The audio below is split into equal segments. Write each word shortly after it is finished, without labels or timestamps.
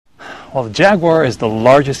Well, the Jaguar is the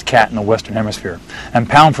largest cat in the Western Hemisphere, and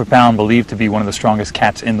pound for pound believed to be one of the strongest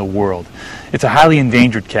cats in the world. It's a highly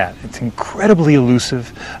endangered cat. It's incredibly elusive,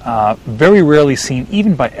 very rarely seen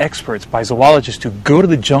even by experts, by zoologists who go to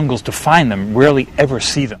the jungles to find them, rarely ever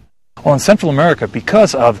see them. Well, in Central America,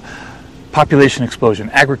 because of population explosion,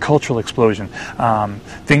 agricultural explosion,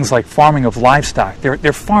 things like farming of livestock.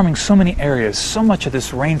 They're farming so many areas. So much of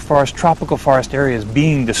this rainforest, tropical forest area is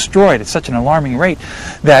being destroyed at such an alarming rate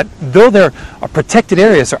that though there are protected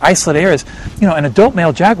areas or isolated areas, an adult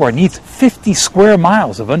male jaguar needs 50 square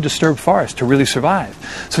miles of undisturbed forest to really survive.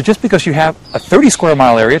 So just because you have a 30 square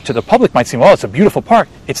mile area, to the public might seem, well, it's a beautiful park,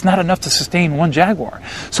 it's not enough to sustain one jaguar.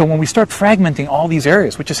 So when we start fragmenting all these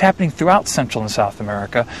areas, which is happening throughout Central and South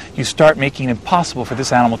America, you start making it impossible for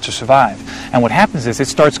this animal to survive. And what happens is it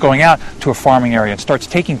starts going out to a farming area and starts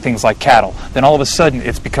taking things like cattle. Then all of a sudden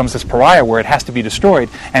it becomes this pariah where it has to be destroyed,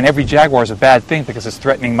 and every jaguar is a bad thing because it's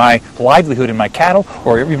threatening my livelihood and my cattle,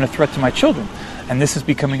 or even a threat to my children. And this is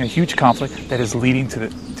becoming a huge conflict that is leading to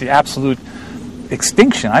the absolute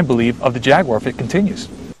extinction, I believe, of the jaguar if it continues.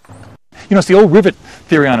 It's the old rivet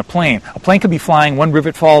theory on a plane. A plane could be flying, one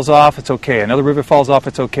rivet falls off, it's okay. Another rivet falls off,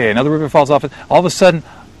 it's okay. Another rivet falls off, all of a sudden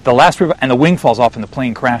the last rivet and the wing falls off and the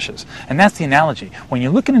plane crashes. And that's the analogy. When you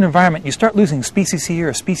look at an environment, you start losing a species here,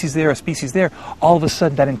 a species there, a species there, all of a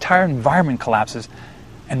sudden that entire environment collapses,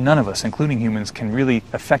 and none of us, including humans, can really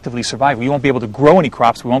effectively survive. We won't be able to grow any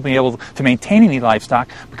crops, we won't be able to maintain any livestock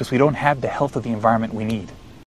because we don't have the health of the environment we need.